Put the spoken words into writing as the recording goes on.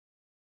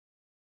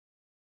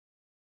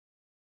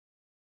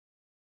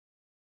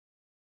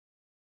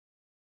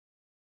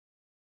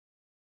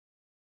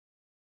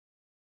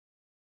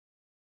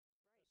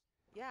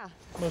Yeah.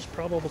 Most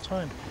probable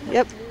time.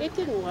 Yep. It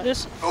didn't work.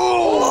 This.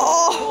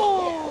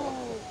 Oh!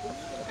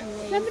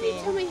 Somebody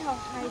tell me how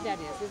high that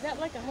is. Is that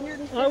like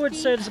 150? I would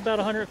say it's about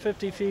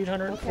 150 feet,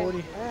 140.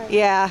 Okay. All right.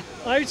 Yeah.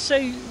 I'd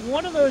say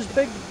one of those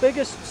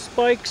biggest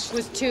spikes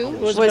Was two?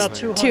 was Was about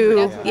 200. two.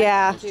 That's what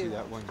Yeah. I thought, too.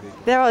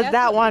 There was That's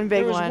that one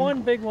big There was one.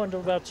 one big one to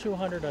about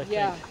 200, I think.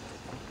 Yeah.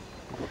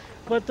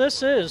 But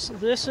this is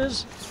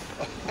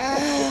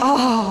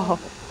Oh,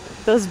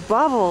 those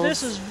bubbles.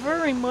 this is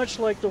very much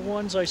like the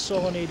ones I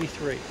saw in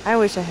 '83. I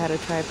wish I had a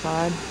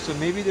tripod. So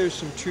maybe there's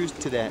some truth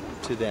to that.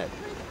 I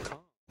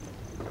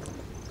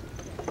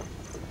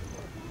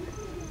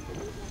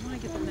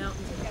want to get the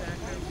mountains in the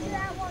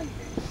background.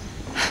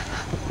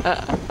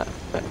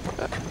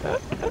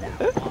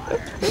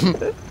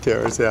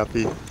 Tara's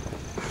happy,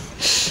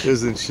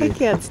 isn't she? I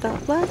can't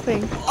stop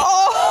laughing.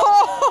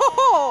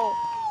 Oh!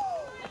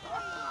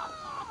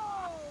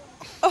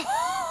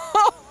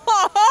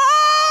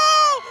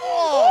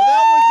 Oh,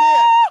 that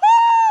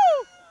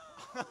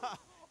was it.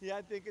 Yeah,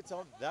 I think it's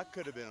all. That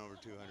could have been over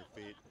 200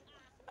 feet.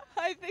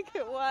 I think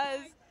it was.